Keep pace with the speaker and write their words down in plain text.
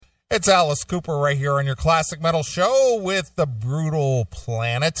It's Alice Cooper right here on your Classic Metal Show with the Brutal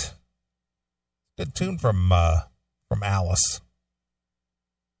Planet. Good tune from Alice.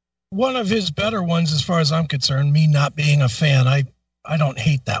 One of his better ones, as far as I'm concerned. Me not being a fan, I don't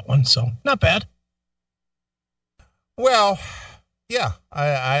hate that one, so not bad. Well, yeah,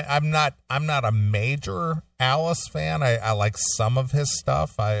 I'm not a major Alice fan. I like some of his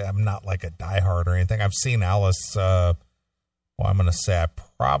stuff. I'm not like a diehard or anything. I've seen Alice. I'm going to say I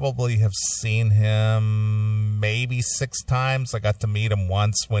probably have seen him maybe 6 times. I got to meet him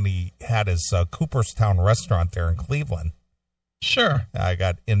once when he had his Cooperstown restaurant there in Cleveland. Sure. I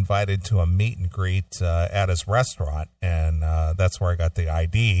got invited to a meet and greet at his restaurant, and that's where I got the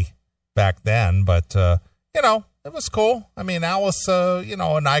ID back then. But, it was cool. I mean, Alice,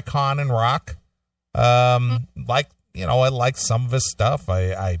 an icon in rock. I like some of his stuff.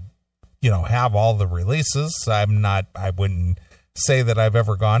 I have all the releases. I wouldn't say that I've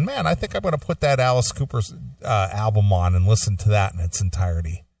ever gone, man, I think I'm going to put that Alice Cooper's album on and listen to that in its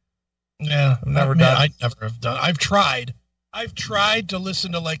entirety. Yeah. I've never done. I never have done. I've tried to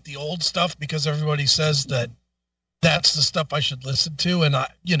listen to like the old stuff because everybody says that's the stuff I should listen to. And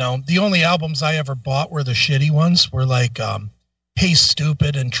the only albums I ever bought were the shitty ones, were like, Hey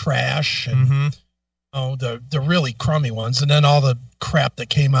Stupid and Trash and, the really crummy ones. And then all the crap that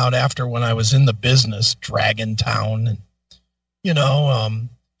came out after when I was in the business, Dragon Town. And,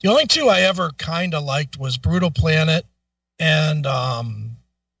 the only 2 I ever kind of liked was Brutal Planet and,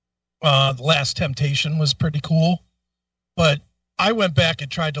 The Last Temptation was pretty cool. But I went back and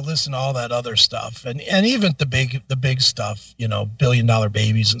tried to listen to all that other stuff. And even the big stuff, $1 Billion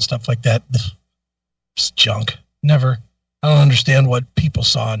Babies and stuff like that. It's junk. I don't understand what people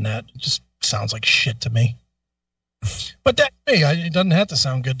saw in that. It just sounds like shit to me. But that's me. It doesn't have to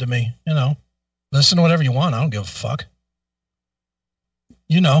sound good to me. Listen to whatever you want. I don't give a fuck.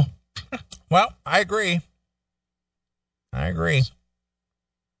 Well, I agree.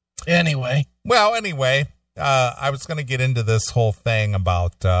 Anyway. I was going to get into this whole thing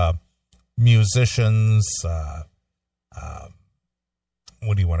about musicians, what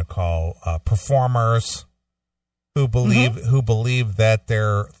do you want to call performers who believe that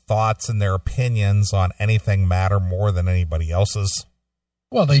their thoughts and their opinions on anything matter more than anybody else's.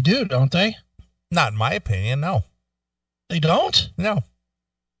 Well, they do, don't they? Not in my opinion, no. They don't? No.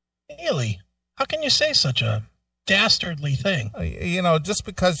 Really? How can you say such a dastardly thing? Just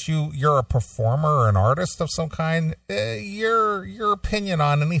because you're a performer or an artist of some kind, your opinion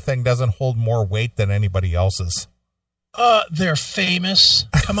on anything doesn't hold more weight than anybody else's. They're famous.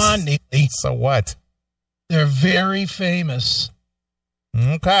 Come on, Neely. So what? They're very famous.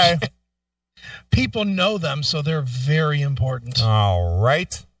 Okay. People know them, so they're very important. All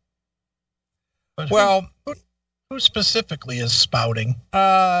right. But who specifically is spouting?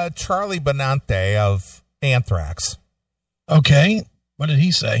 Charlie Benante of Anthrax. Okay. What did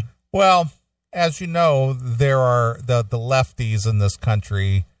he say? Well, as you know, there are the lefties in this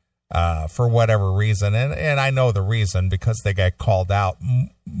country, for whatever reason, and I know the reason, because they got called out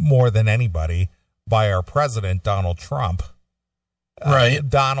more than anybody by our president, Donald Trump. Right.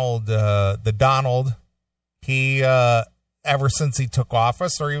 Donald, he, ever since he took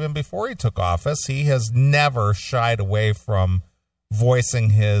office, or even before he took office, he has never shied away from voicing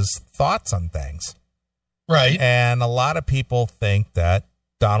his thoughts on things. Right. And a lot of people think that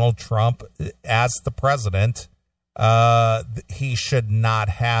Donald Trump, as the president, he should not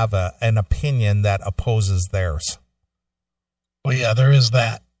have an opinion that opposes theirs. Well, yeah, there is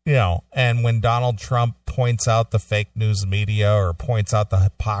that. And when Donald Trump points out the fake news media or points out the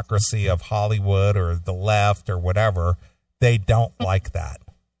hypocrisy of Hollywood or the left or whatever, they don't like that.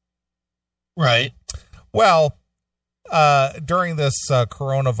 Right. Well, during this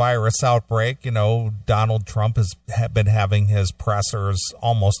coronavirus outbreak, Donald Trump has been having his pressers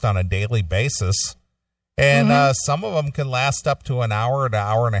almost on a daily basis. And some of them can last up to an hour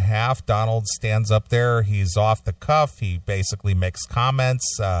and a half. Donald stands up there. He's off the cuff. He basically makes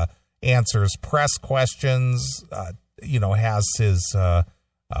comments, answers press questions, has his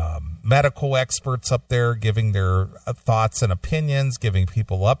medical experts up there giving their thoughts and opinions, giving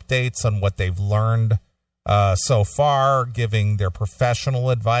people updates on what they've learned so far, giving their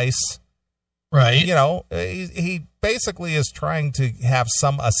professional advice. Right. He basically is trying to have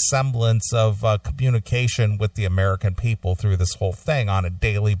some semblance of communication with the American people through this whole thing on a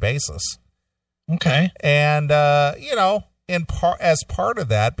daily basis. Okay. And, as part of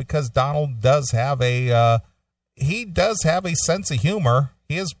that, because Donald does have a sense of humor.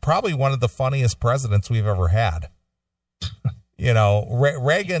 He is probably one of the funniest presidents we've ever had.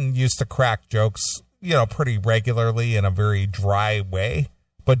 Reagan used to crack jokes, pretty regularly in a very dry way.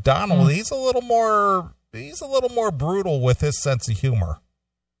 But Donald, he's a little more brutal with his sense of humor.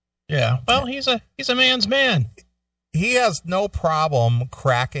 Yeah. Well, he's a man's man. He has no problem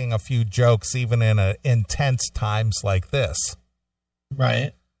cracking a few jokes even in intense times like this.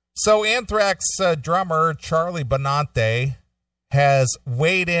 Right. So Anthrax drummer Charlie Benante has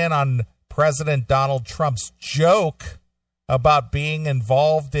weighed in on President Donald Trump's joke about being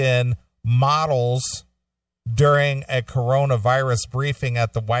involved in models during a coronavirus briefing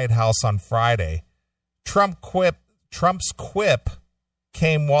at the White House on Friday. Trump's quip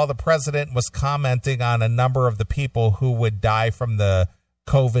came while the president was commenting on a number of the people who would die from the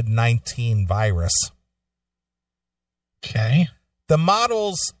COVID-19 virus. Okay. The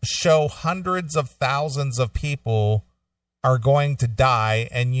models show hundreds of thousands of people are going to die,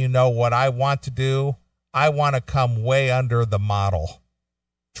 and you know what I want to do? I want to come way under the model,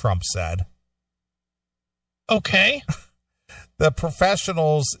 Trump said. Okay. The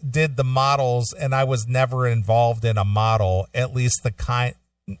professionals did the models, and I was never involved in a model, at least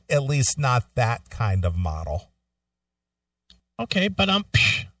not that kind of model. Okay, but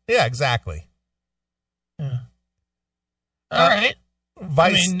yeah, exactly. Yeah. All right.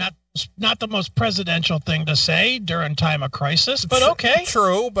 Not the most presidential thing to say during time of crisis, but okay.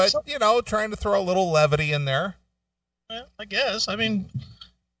 True, but trying to throw a little levity in there. Well, I guess.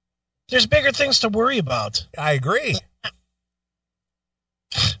 There's bigger things to worry about. I agree.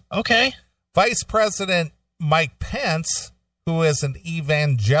 Okay. Vice President Mike Pence, who is an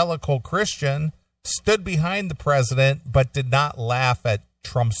evangelical Christian, stood behind the president but did not laugh at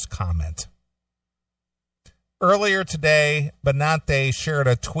Trump's comment. Earlier today, Benante shared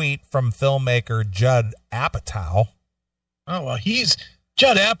a tweet from filmmaker Judd Apatow. Oh, well,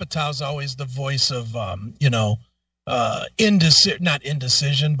 Judd Apatow's always the voice of, not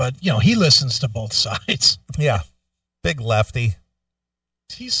indecision, but, he listens to both sides. Yeah. Big lefty.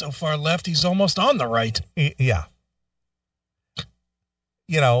 He's so far left, he's almost on the right. Yeah.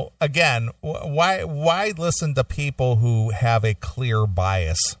 Again, why listen to people who have a clear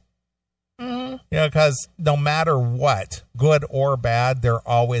bias? Mm-hmm. Because no matter what, good or bad, they're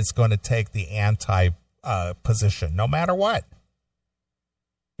always going to take the anti position, no matter what.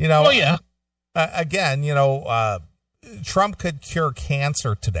 Oh, yeah. Again, Trump could cure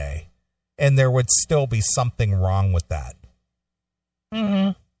cancer today, and there would still be something wrong with that.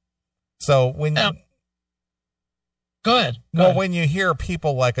 Mm-hmm. So when go ahead. When you hear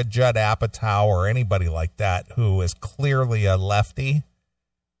people like a Judd Apatow or anybody like that who is clearly a lefty,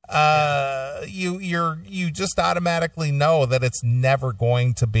 you just automatically know that it's never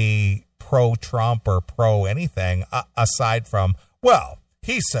going to be pro-Trump or pro anything aside from, well,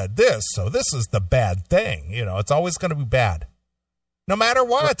 he said this, so this is the bad thing. It's always going to be bad, no matter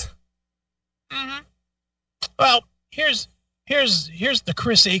what. Mm-hmm. Well, here's the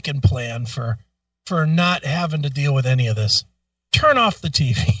Chris Aiken plan for not having to deal with any of this. Turn off the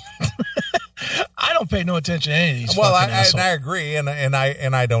TV. I don't pay no attention to any of these. Well, I agree, and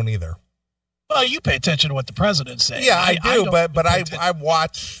I don't either. Well, you pay attention to what the president's saying. Yeah, I do, but I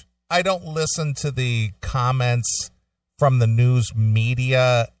watch. I don't listen to the comments from the news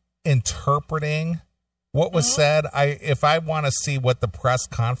media interpreting what was said. If I want to see what the press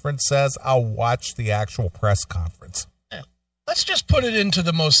conference says, I'll watch the actual press conference. Let's just put it into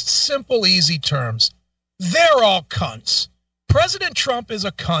the most simple, easy terms. They're all cunts. President Trump is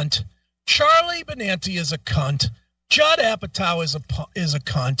a cunt. Charlie Benante is a cunt. Judd Apatow is a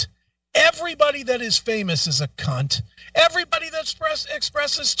cunt. Everybody that is famous is a cunt. Everybody that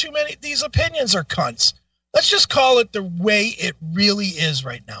expresses too many these opinions are cunts. Let's just call it the way it really is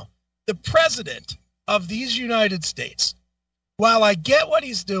right now. The president of these United States, while I get what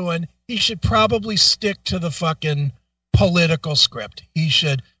he's doing, he should probably stick to the fucking political script. He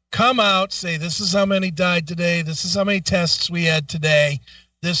should come out, say, this is how many died today. This is how many tests we had today.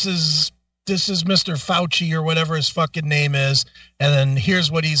 This is Mr. Fauci or whatever his fucking name is. And then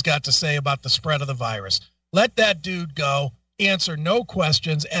here's what he's got to say about the spread of the virus. Let that dude go, answer no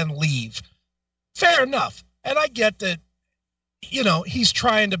questions, and leave. Fair enough. And I get that, he's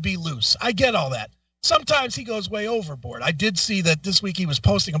trying to be loose. I get all that. Sometimes he goes way overboard. I did see that this week he was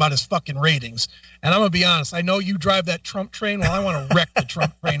posting about his fucking ratings. And I'm going to be honest. I know you drive that Trump train. Well, I want to wreck the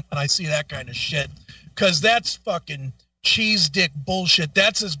Trump train when I see that kind of shit. Because that's fucking cheese dick bullshit.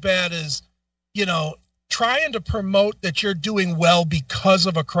 That's as bad as, trying to promote that you're doing well because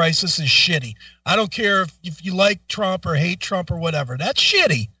of a crisis is shitty. I don't care if you like Trump or hate Trump or whatever. That's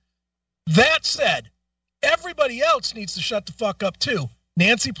shitty. That said, everybody else needs to shut the fuck up too.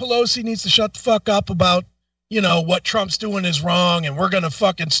 Nancy Pelosi needs to shut the fuck up about, what Trump's doing is wrong and we're going to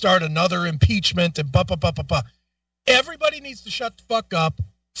fucking start another impeachment and Everybody needs to shut the fuck up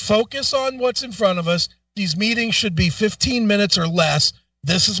Focus on what's in front of us. These meetings should be 15 minutes or less.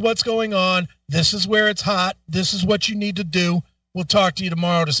 This is what's going on. This is where it's hot. This is what you need to do. We'll talk to you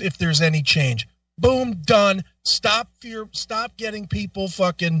tomorrow to see if there's any change. Boom, done. Stop getting people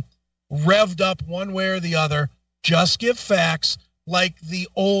fucking revved up one way or the other. Just give facts like the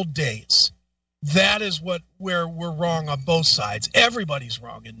old days. That is where we're wrong on both sides. Everybody's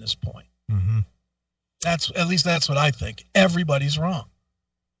wrong in this point. Mm-hmm. At least that's what I think. Everybody's wrong.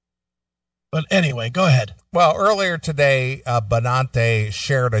 But anyway, go ahead. Well, earlier today, Benante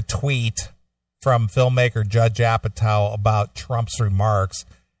shared a tweet from filmmaker Judge Apatow about Trump's remarks,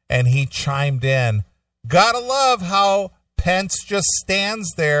 and he chimed in, "Gotta love how Pence just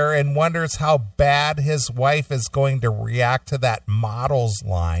stands there and wonders how bad his wife is going to react to that model's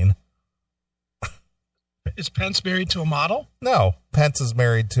line." Is Pence married to a model? No, Pence is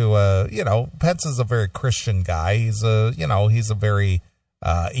married to Pence is a very Christian guy. He's a very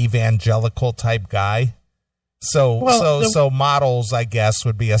evangelical type guy. So models, I guess,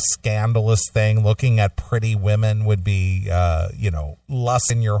 would be a scandalous thing. Looking at pretty women would be,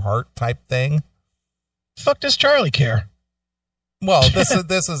 lust in your heart type thing. Fuck does Charlie care? Well, this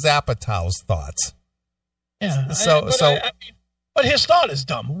is Apatow's thoughts. Yeah. But his thought is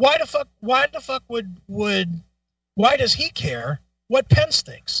dumb. Why the fuck why does he care what Pence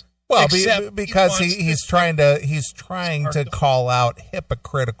thinks? Well, because he's trying to call out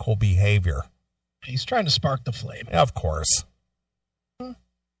hypocritical behavior. He's trying to spark the flame. Of course.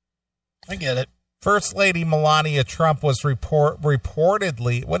 I get it. First Lady Melania Trump was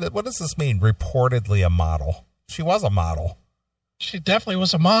reportedly, what does this mean? Reportedly a model. She was a model. She definitely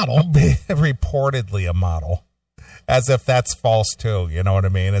was a model. Reportedly a model. As if that's false too, you know what I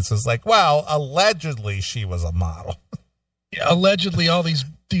mean? It's just like, well, allegedly she was a model. Yeah, allegedly all these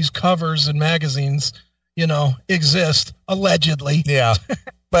covers and magazines, exist. Allegedly. Yeah.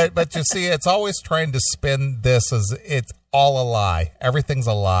 But you see, it's always trying to spin this as it's all a lie. Everything's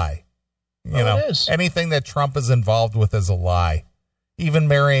a lie. You know, it is. Anything that Trump is involved with is a lie. Even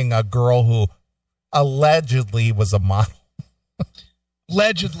marrying a girl who allegedly was a model.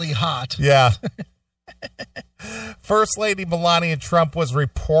 Allegedly hot. Yeah. First Lady Melania Trump was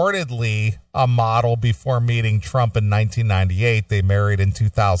reportedly a model before meeting Trump in 1998. They married in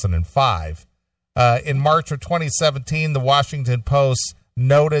 2005. In March of 2017, the Washington Post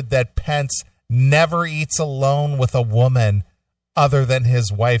noted that Pence never eats alone with a woman other than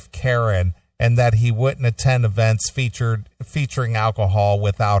his wife, Karen, and that he wouldn't attend events featuring alcohol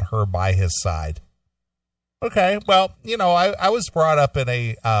without her by his side. Okay, well, I was brought up in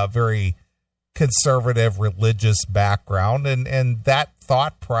a very conservative religious background, and that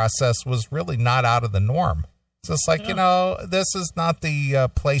thought process was really not out of the norm. It's just like, this is not the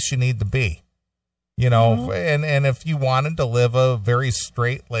place you need to be, and if you wanted to live a very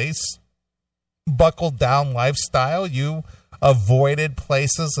straight-laced, buckled down lifestyle, you avoided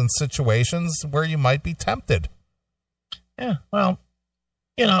places and situations where you might be tempted. Yeah, well,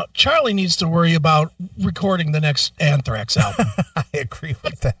 Charlie needs to worry about recording the next Anthrax album. I agree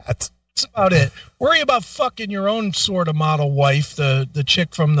with that. That's about it. Worry about fucking your own sort of model wife, the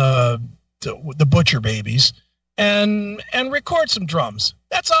chick from the Butcher Babies, and record some drums.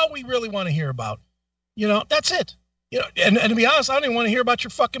 That's all we really want to hear about. That's it. And to be honest, I don't even want to hear about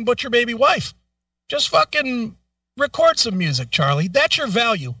your fucking Butcher Baby wife. Just fucking record some music, Charlie. That's your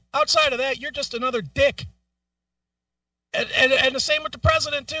value. Outside of that, you're just another dick. And the same with the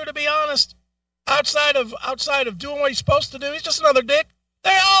president too, to be honest. Outside of doing what he's supposed to do, he's just another dick.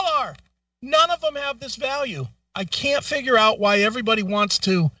 They all are. None of them have this value. I can't figure out why everybody wants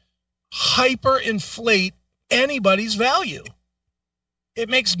to hyperinflate anybody's value. It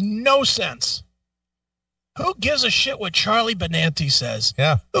makes no sense. Who gives a shit what Charlie Benante says?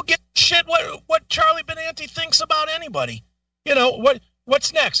 Yeah. Who gives a shit what Charlie Benante thinks about anybody?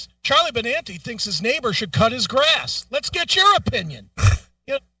 What's next? Charlie Benante thinks his neighbor should cut his grass. Let's get your opinion.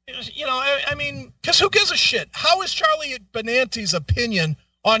 Because who gives a shit? How is Charlie Benante's opinion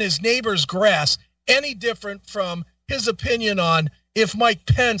on his neighbor's grass any different from his opinion on if Mike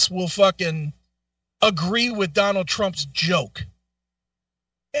Pence will fucking agree with Donald Trump's joke?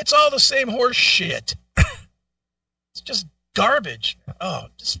 It's all the same horse shit. It's just garbage. Oh,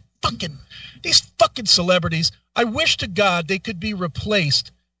 these fucking celebrities. I wish to God they could be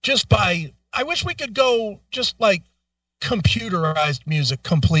replaced I wish we could go just like computerized music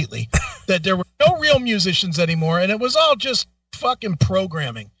completely. That there were no real musicians anymore, and it was all just fucking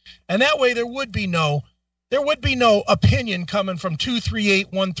programming. And that way there would be no opinion coming from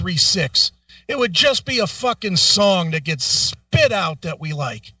 238136. It would just be a fucking song that gets spit out that we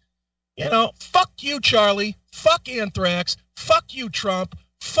like. Fuck you, Charlie. Fuck Anthrax. Fuck you, Trump.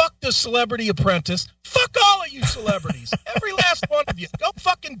 Fuck the Celebrity Apprentice. Fuck all of you celebrities. Every last one of you. Go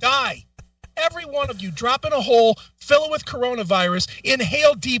fucking die. Every one of you. Drop in a hole, fill it with coronavirus,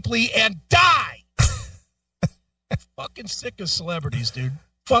 inhale deeply, and die. Fucking sick of celebrities, dude.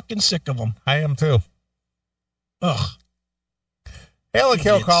 Fucking sick of them. I am too. Ugh. Hail and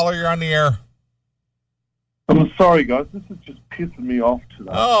Kill caller, you're on the air. I'm sorry, guys. This is just pissing me off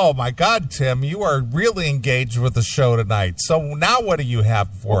today. Oh, my God, Tim. You are really engaged with the show tonight. So now what do you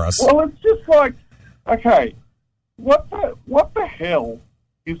have for us? Well, it's just like, okay, what the hell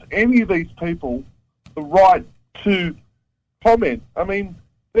gives any of these people the right to comment? I mean,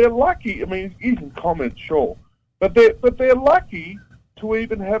 they're lucky. I mean, you can comment, sure. But they're lucky to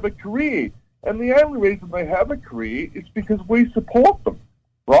even have a career. And the only reason they have a career is because we support them,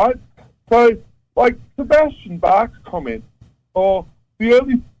 right? So, like Sebastian Bach's comment, oh, the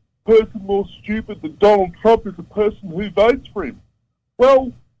only person more stupid than Donald Trump is the person who votes for him.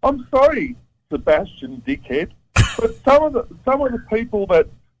 Well, I'm sorry, Sebastian dickhead, but some of the people that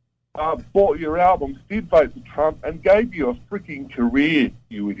bought your albums did vote for Trump and gave you a freaking career,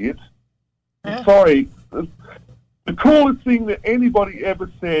 you idiot. I'm sorry. The coolest thing that anybody ever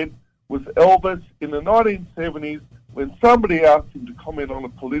said was Elvis in the 1970s when somebody asked him to comment on a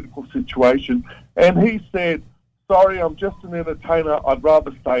political situation, and he said, sorry, I'm just an entertainer. I'd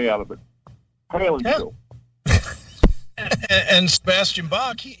rather stay out of it. Hail and Kill. And Sebastian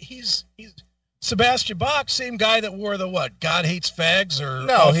Bach, he's Sebastian Bach, same guy that wore the what? God hates fags or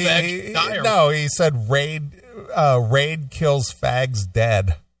no? He said raid kills fags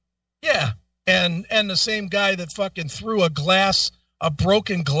dead. Yeah, and the same guy that fucking threw a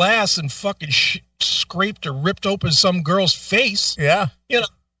broken glass and fucking scraped or ripped open some girl's face. Yeah,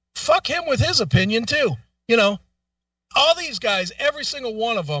 fuck him with his opinion too. All these guys, every single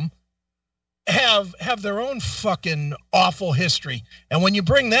one of them, have their own fucking awful history. And when you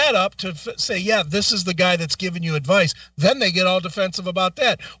bring that up to say, yeah, this is the guy that's giving you advice, then they get all defensive about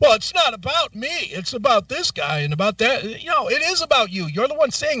that. Well, it's not about me. It's about this guy and about that. It is about you. You're the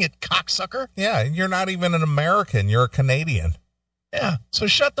one saying it, cocksucker. Yeah, and you're not even an American. You're a Canadian. Yeah, so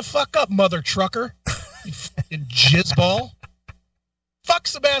shut the fuck up, mother trucker. You fucking jizzball. Fuck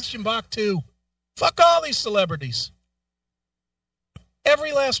Sebastian Bach, too. Fuck all these celebrities.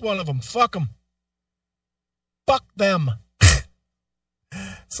 Every last one of them. Fuck them. Fuck them.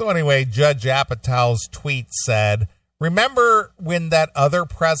 So anyway, Judge Apatow's tweet said, remember when that other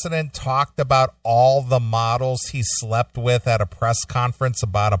president talked about all the models he slept with at a press conference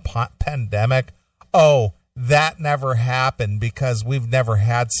about a pandemic? Oh, that never happened because we've never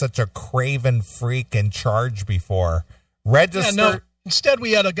had such a craven freak in charge before. Instead,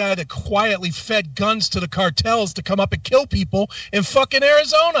 we had a guy that quietly fed guns to the cartels to come up and kill people in fucking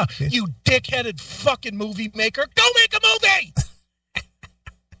Arizona. You dick-headed fucking movie maker. Go make a movie!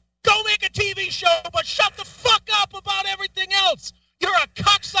 Go make a TV show, but shut the fuck up about everything else. You're a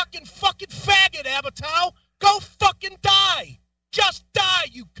cocksucking fucking faggot, Apatow. Go fucking die. Just die,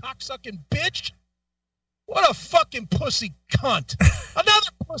 you cocksucking bitch. What a fucking pussy cunt.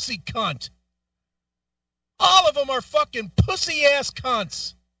 Another pussy cunt. All of them are fucking pussy-ass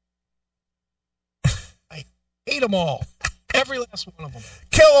cunts. I hate them all. Every last one of them.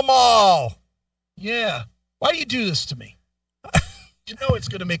 Kill them all. Yeah. Why do you do this to me? You know it's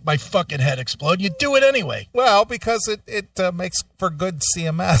going to make my fucking head explode. You do it anyway. Well, because it makes for good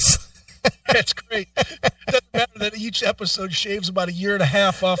CMS. That's great. Doesn't matter that each episode shaves about a year and a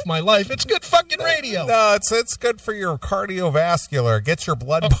half off my life. It's good fucking radio. No, it's good for your cardiovascular. Get your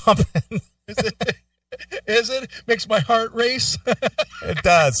blood pumping. Is it? Makes my heart race? It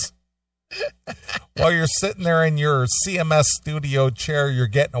does. While you're sitting there in your CMS studio chair, you're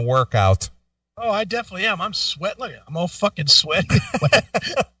getting a workout. Oh, I definitely am. I'm sweating. Look, I'm all fucking sweaty.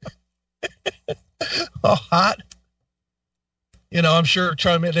 All hot. I'm sure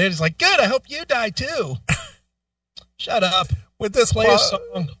Charlie is like, good, I hope you die too. Shut up. Would this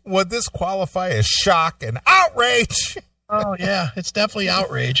qualify as shock and outrage? Oh, yeah. It's definitely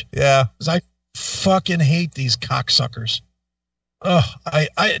outrage. Yeah. Because I fucking hate these cocksuckers. Oh,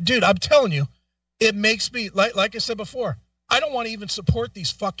 dude, I'm telling you, it makes me, like I said before, I don't want to even support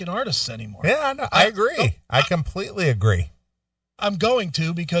these fucking artists anymore. Yeah, no, I agree. I completely agree. I'm going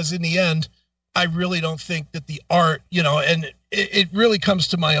to, because in the end, I really don't think that the art, and it really comes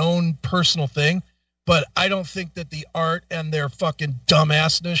to my own personal thing, but I don't think that the art and their fucking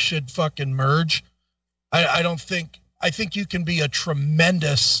dumbassness should fucking merge. I think you can be a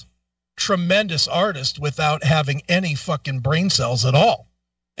tremendous artist without having any fucking brain cells at all.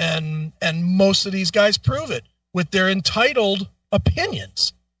 And most of these guys prove it with their entitled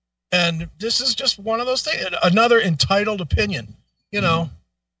opinions. And this is just one of those things, another entitled opinion.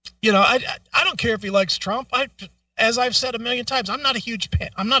 I don't care if he likes Trump. As I've said a million times, I'm not a huge fan.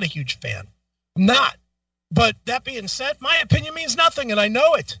 I'm not. But that being said, my opinion means nothing, and I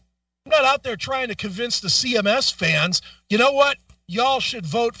know it. I'm not out there trying to convince the CMS fans, you know what? Y'all should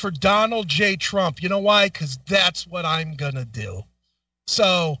vote for Donald J. Trump. You know why? Because that's what I'm going to do.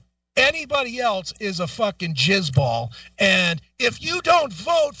 So anybody else is a fucking jizzball. And if you don't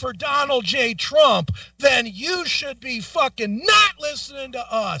vote for Donald J. Trump, then you should be fucking not listening to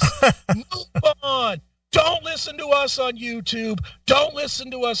us. Move on. Don't listen to us on YouTube. Don't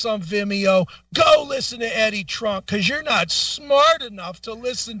listen to us on Vimeo. Go listen to Eddie Trunk because you're not smart enough to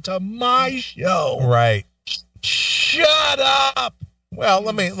listen to my show. Right. Shut up. Well,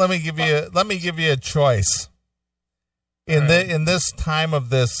 let me give you a choice. In this time of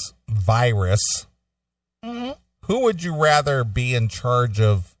this virus, who would you rather be in charge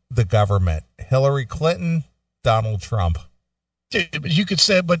of the government? Hillary Clinton, Donald Trump? You could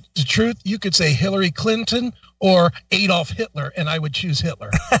say, but the truth, you could say Hillary Clinton or Adolf Hitler, and I would choose Hitler.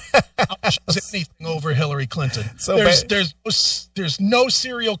 I'll choose anything over Hillary Clinton. So there's no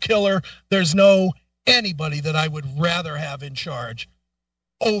serial killer. There's no anybody that I would rather have in charge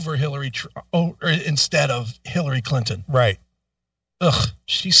over or instead of Hillary Clinton. Right. Ugh,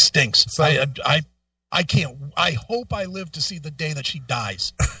 she stinks. So, I can't. I hope I live to see the day that she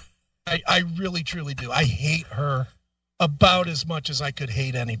dies. I really, truly do. I hate her about as much as I could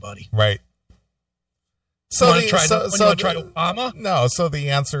hate anybody. Right. So you want to try Obama? No, so the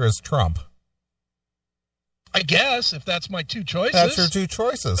answer is Trump. I guess, if that's my two choices. That's your two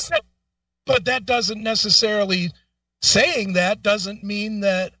choices. But that doesn't necessarily, saying that doesn't mean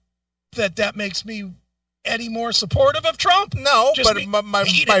that makes me any more supportive of Trump. No, but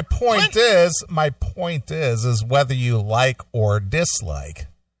my point is whether you like or dislike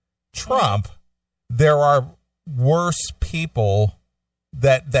Trump, there are worse people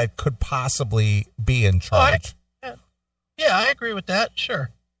that could possibly be in charge. I agree with that. Sure.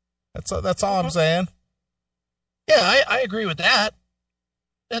 That's all I'm saying. Yeah, I agree with that.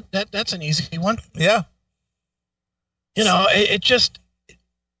 That's an easy one. Yeah. It just,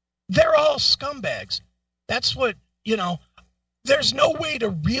 they're all scumbags. That's what, there's no way to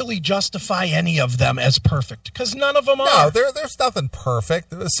really justify any of them as perfect because none of them are. No, there's nothing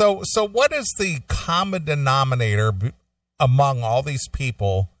perfect. So what is the common denominator among all these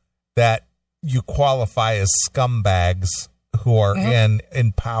people that you qualify as scumbags who are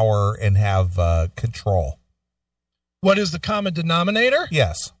in power and have control? What is the common denominator?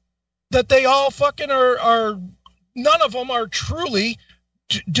 Yes. That they all fucking are none of them are truly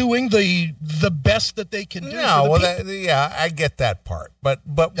doing the best that they can do. No, well, I get that part. But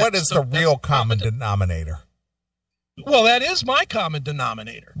what is the real common denominator? Well, that is my common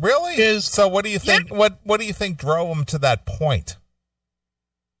denominator. Really? So what do you think? Yeah. What do you think drove them to that point?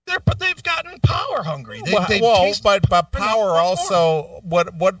 They've gotten power hungry. But power also.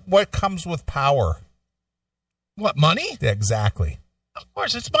 What comes with power? What, money? Yeah, exactly. Of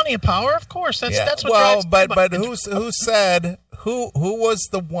course, it's money and power. Of course, that's what. Well, but who said who was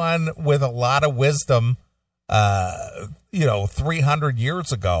the one with a lot of wisdom, 300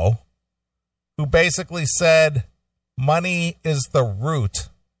 years ago, who basically said money is the root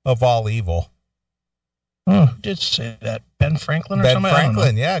of all evil? Did say that Ben Franklin or something? Ben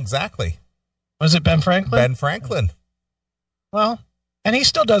Franklin, yeah, exactly. Was it Ben Franklin? Ben Franklin. Well, and he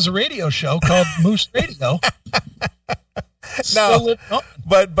still does a radio show called Moose Radio. No,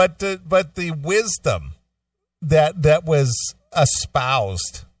 but the wisdom that was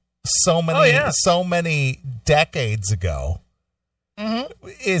espoused so many decades ago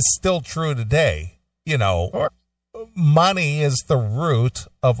is still true today. Money is the root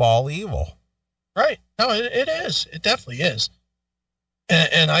of all evil. Right. No, it is. It definitely is.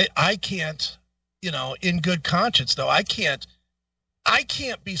 And I can't, in good conscience though, I can't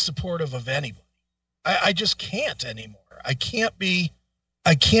be supportive of anybody. I just can't anymore. I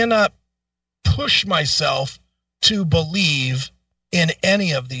cannot push myself to believe in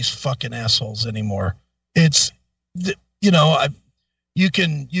any of these fucking assholes anymore. It's, you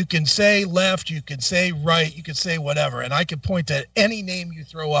can say left, you can say right, you can say whatever, and I can point to any name you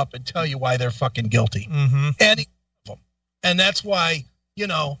throw up and tell you why they're fucking guilty. Any of them. And that's why,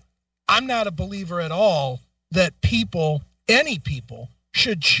 I'm not a believer at all that any people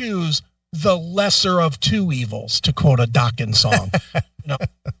should choose the lesser of two evils, to quote a Dokken song.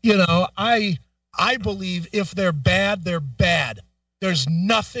 I believe if they're bad, they're bad. There's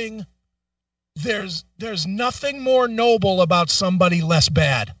nothing more noble about somebody less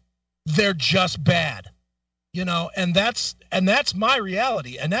bad. They're just bad. And that's my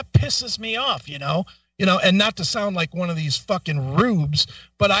reality. And that pisses me off, and not to sound like one of these fucking rubes,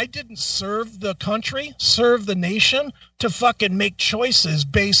 but I didn't serve the country, serve the nation to fucking make choices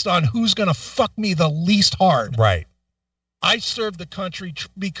based on who's going to fuck me the least hard. Right. I served the country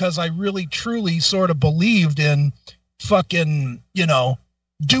because I really, truly sort of believed in fucking,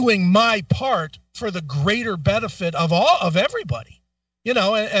 doing my part for the greater benefit of everybody. And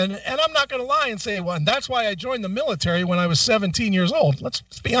I'm not going to lie and say, well, and that's why I joined the military when I was 17 years old. Let's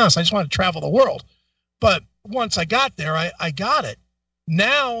be honest. I just want to travel the world. But once I got there, I got it.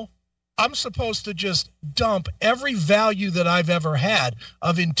 Now I'm supposed to just dump every value that I've ever had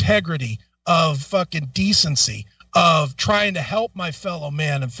of integrity, of fucking decency, of trying to help my fellow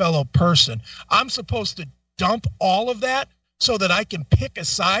man and fellow person. I'm supposed to dump all of that so that I can pick a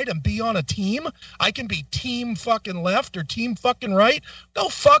side and be on a team. I can be team fucking left or team fucking right. Go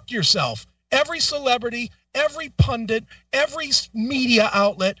fuck yourself. Every celebrity, every pundit, every media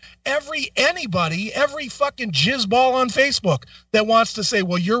outlet, anybody, every fucking jizzball on Facebook that wants to say,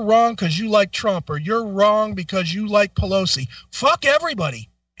 well, you're wrong because you like Trump, or you're wrong because you like Pelosi. Fuck everybody.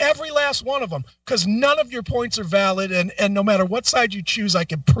 Every last one of them, because none of your points are valid, and no matter what side you choose, I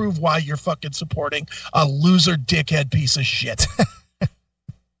can prove why you're fucking supporting a loser, dickhead piece of shit.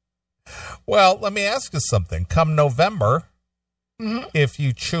 Well, let me ask you something. Come November, if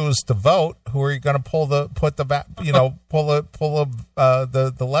you choose to vote, who are you going to pull the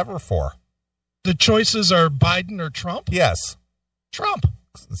lever for? The choices are Biden or Trump? Yes. Trump.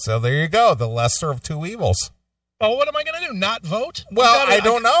 So there you go. The lesser of two evils. Oh, what am I going to do? Not vote? Well, I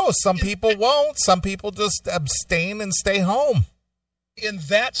don't know. Some people won't. Some people just abstain and stay home. In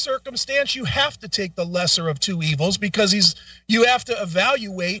that circumstance, you have to take the lesser of two evils, because you have to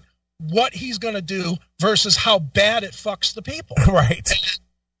evaluate what he's going to do versus how bad it fucks the people. Right.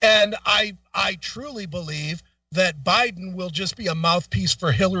 And I truly believe that Biden will just be a mouthpiece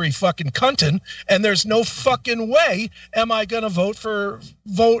for Hillary fucking Cunts, and there's no fucking way am I going to vote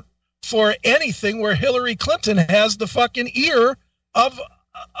for anything where Hillary Clinton has the fucking ear of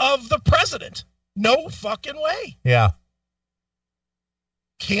the president. No fucking way. Yeah.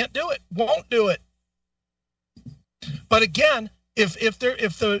 Can't do it. Won't do it. But again, if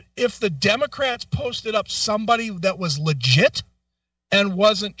the Democrats posted up somebody that was legit and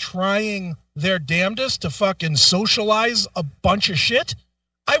wasn't trying their damnedest to fucking socialize a bunch of shit,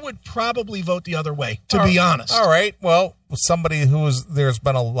 I would probably vote the other way, to be honest. All right. Well, somebody there's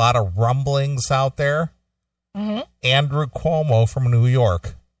been a lot of rumblings out there. Mm-hmm. Andrew Cuomo from New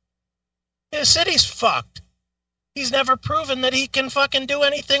York. The city's fucked. He's never proven that he can fucking do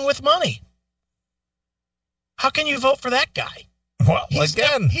anything with money. How can you vote for that guy? Well, he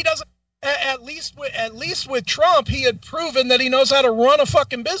doesn't. At least with Trump, he had proven that he knows how to run a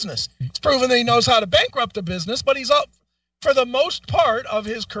fucking business. He's proven that he knows how to bankrupt a business, but he's up. For the most part of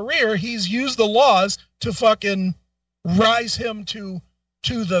his career, he's used the laws to fucking rise him to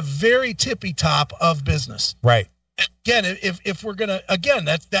the very tippy top of business. Right. Again, if we're gonna,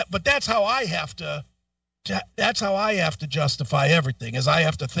 but that's how I have to justify everything. Is I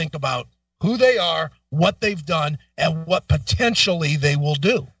have to think about who they are, what they've done, and what potentially they will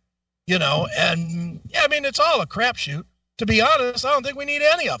do. And yeah, I mean, it's all a crapshoot. To be honest, I don't think we need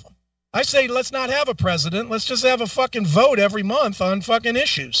any of them. I say let's not have a president. Let's just have a fucking vote every month on fucking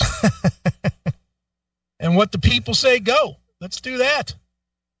issues. And what the people say, go. Let's do that.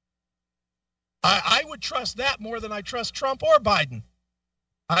 I would trust that more than I trust Trump or Biden.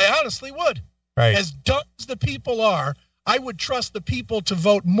 I honestly would. Right. As dumb as the people are, I would trust the people to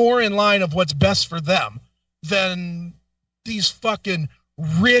vote more in line of what's best for them than these fucking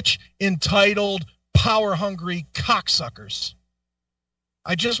rich, entitled, power-hungry cocksuckers.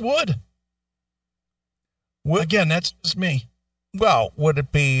 I just would. Again, that's just me. Well, would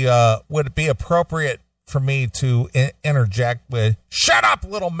it be appropriate for me to interject with "Shut up,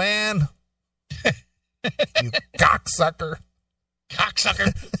 little man"? You cocksucker.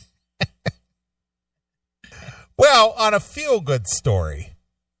 Cocksucker. Well, on a feel-good story.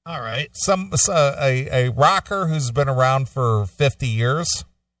 All right. A rocker who's been around for 50 years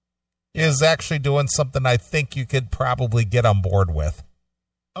is actually doing something I think you could probably get on board with.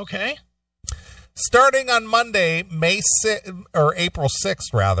 Okay. Starting on Monday, April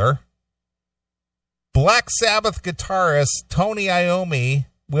 6th, rather, Black Sabbath guitarist Tony Iommi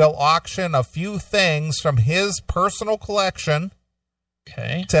will auction a few things from his personal collection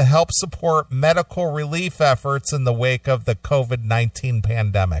to help support medical relief efforts in the wake of the COVID-19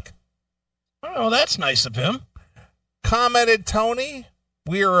 pandemic. Oh, that's nice of him. Commented Tony,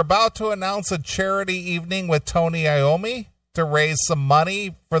 "We are about to announce a charity evening with Tony Iommi to raise some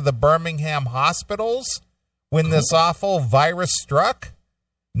money for the Birmingham hospitals when this awful virus struck.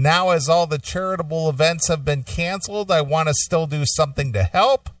 Now, as all the charitable events have been canceled, I want to still do something to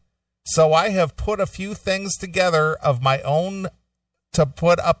help. So I have put a few things together of my own to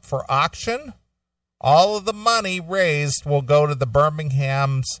put up for auction. All of the money raised will go to the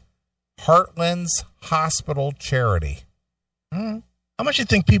Birmingham's Heartlands Hospital charity. How much do you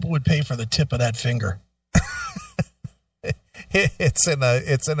think people would pay for the tip of that finger? It's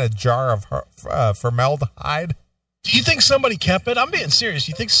in a jar of formaldehyde. Do you think somebody kept it? I'm being serious.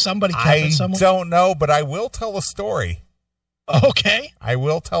 You think somebody kept it somewhere? I don't know, but I will tell a story. Okay. I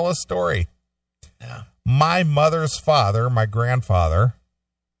will tell a story. Yeah. My mother's father, my grandfather,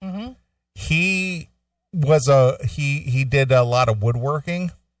 he did a lot of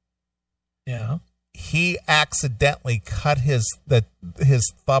woodworking. Yeah. He accidentally cut his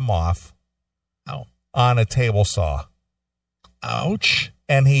thumb off on a table saw. Ouch.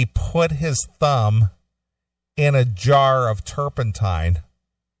 And he put his thumb in a jar of turpentine.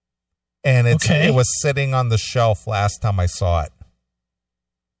 And it was sitting on the shelf last time I saw it.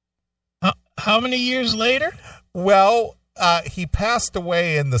 How many years later? Well, he passed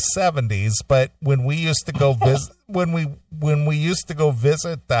away in the 70s, but when we used to go visit when we used to go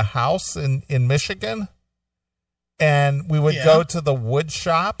visit the house in Michigan, and we would go to the wood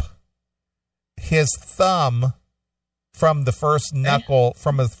shop, his thumb from his first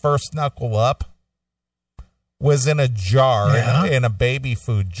knuckle up was in a jar, in a baby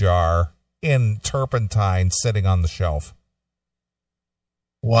food jar, in turpentine sitting on the shelf.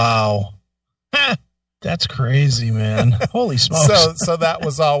 Wow. That's crazy, man. Holy smokes. So that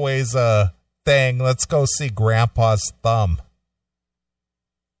was always a thing. Let's go see Grandpa's thumb.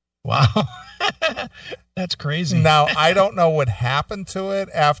 Wow. That's crazy. Now, I don't know what happened to it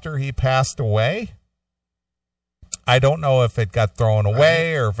after he passed away. I don't know if it got thrown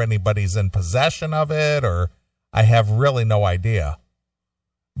away or if anybody's in possession of it, or I have really no idea.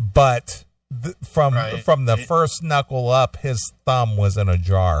 But from the first knuckle up, his thumb was in a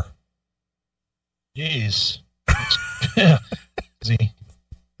jar. Jeez.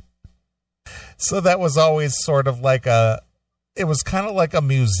 So that was always sort of like it was kind of like a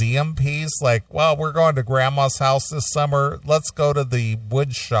museum piece. Like, well, we're going to Grandma's house this summer. Let's go to the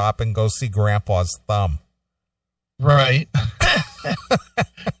wood shop and go see Grandpa's thumb. Right.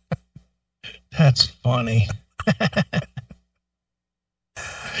 That's funny.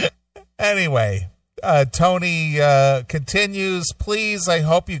 Anyway, Tony continues, please, I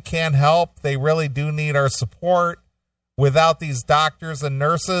hope you can help. They really do need our support. Without these doctors and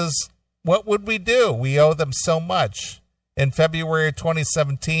nurses, what would we do? We owe them so much. In February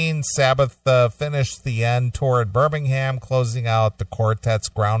 2017, Sabbath finished the End tour at Birmingham, closing out the quartet's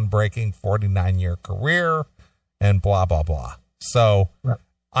groundbreaking 49-year career, and blah, blah, blah. So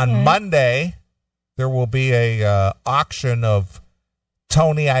on Monday, there will be a auction of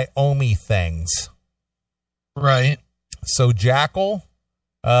Tony Iommi things. Right. So, Jackal,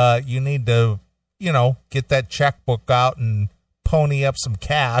 you need to, get that checkbook out and pony up some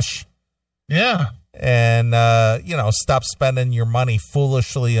cash. Yeah. And, stop spending your money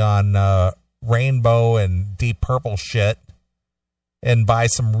foolishly on rainbow and Deep Purple shit and buy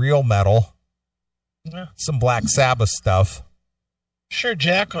some real metal, some Black Sabbath stuff. Sure,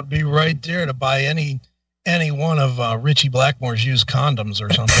 Jack would be right there to buy any one of Richie Blackmore's used condoms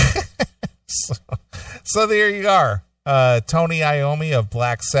or something. So there you are. Tony Iommi of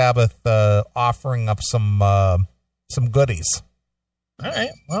Black Sabbath offering up some goodies. All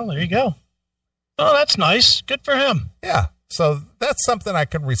right. Well, there you go. Oh, that's nice. Good for him. Yeah. So that's something I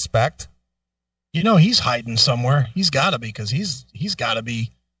can respect. He's hiding somewhere. He's got to be, because he's got to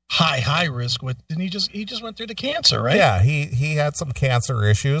be high risk with. Didn't he just went through the cancer, right? Yeah. He had some cancer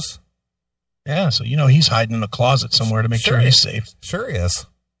issues. Yeah. So he's hiding in a closet somewhere to make sure he's safe. Sure he is.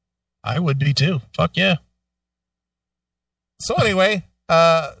 I would be too. Fuck yeah. So anyway,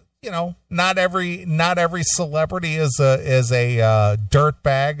 not every celebrity is a dirt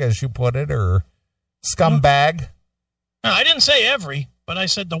bag, as you put it, or scumbag. No, I didn't say every, but I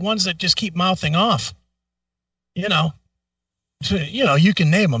said the ones that just keep mouthing off. You can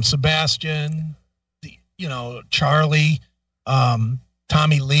name them: Sebastian, Charlie,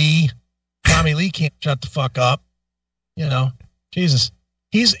 Tommy Lee. Tommy Lee can't shut the fuck up. Jesus.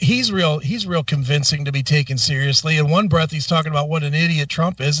 He's real convincing to be taken seriously. In one breath, he's talking about what an idiot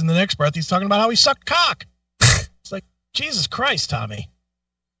Trump is. In the next breath, he's talking about how he sucked cock. It's like, Jesus Christ, Tommy.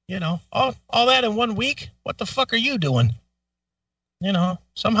 All that in 1 week. What the fuck are you doing?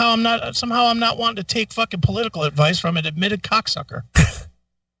 Somehow I'm not wanting to take fucking political advice from an admitted cocksucker.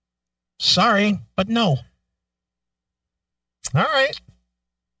 Sorry, but no. All right.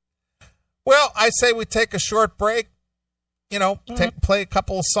 Well, I say we take a short break. play a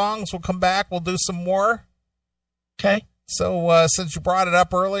couple of songs. We'll come back. We'll do some more. Okay. So since you brought it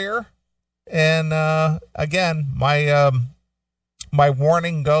up earlier, and again, my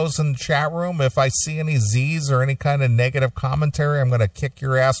warning goes in the chat room. If I see any Z's or any kind of negative commentary, I'm going to kick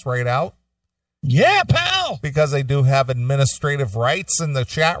your ass right out. Yeah, pal. Because I do have administrative rights in the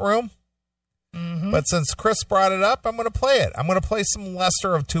chat room. Mm-hmm. But since Chris brought it up, I'm going to play it. I'm going to play some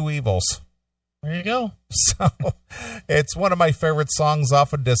Lesser of Two Evils. There you go. So it's one of my favorite songs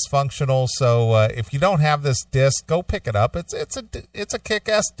off of Dysfunctional. So if you don't have this disc, go pick it up. It's a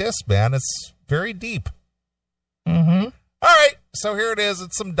kick-ass disc, man. It's very deep. Mm-hmm. All right. So here it is.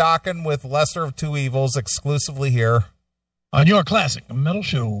 It's some Dokken with Lesser of Two Evils exclusively here on your classic metal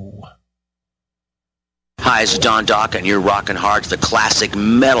show. Hi, it's Don Dokken. You're rocking hard to the classic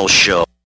metal show.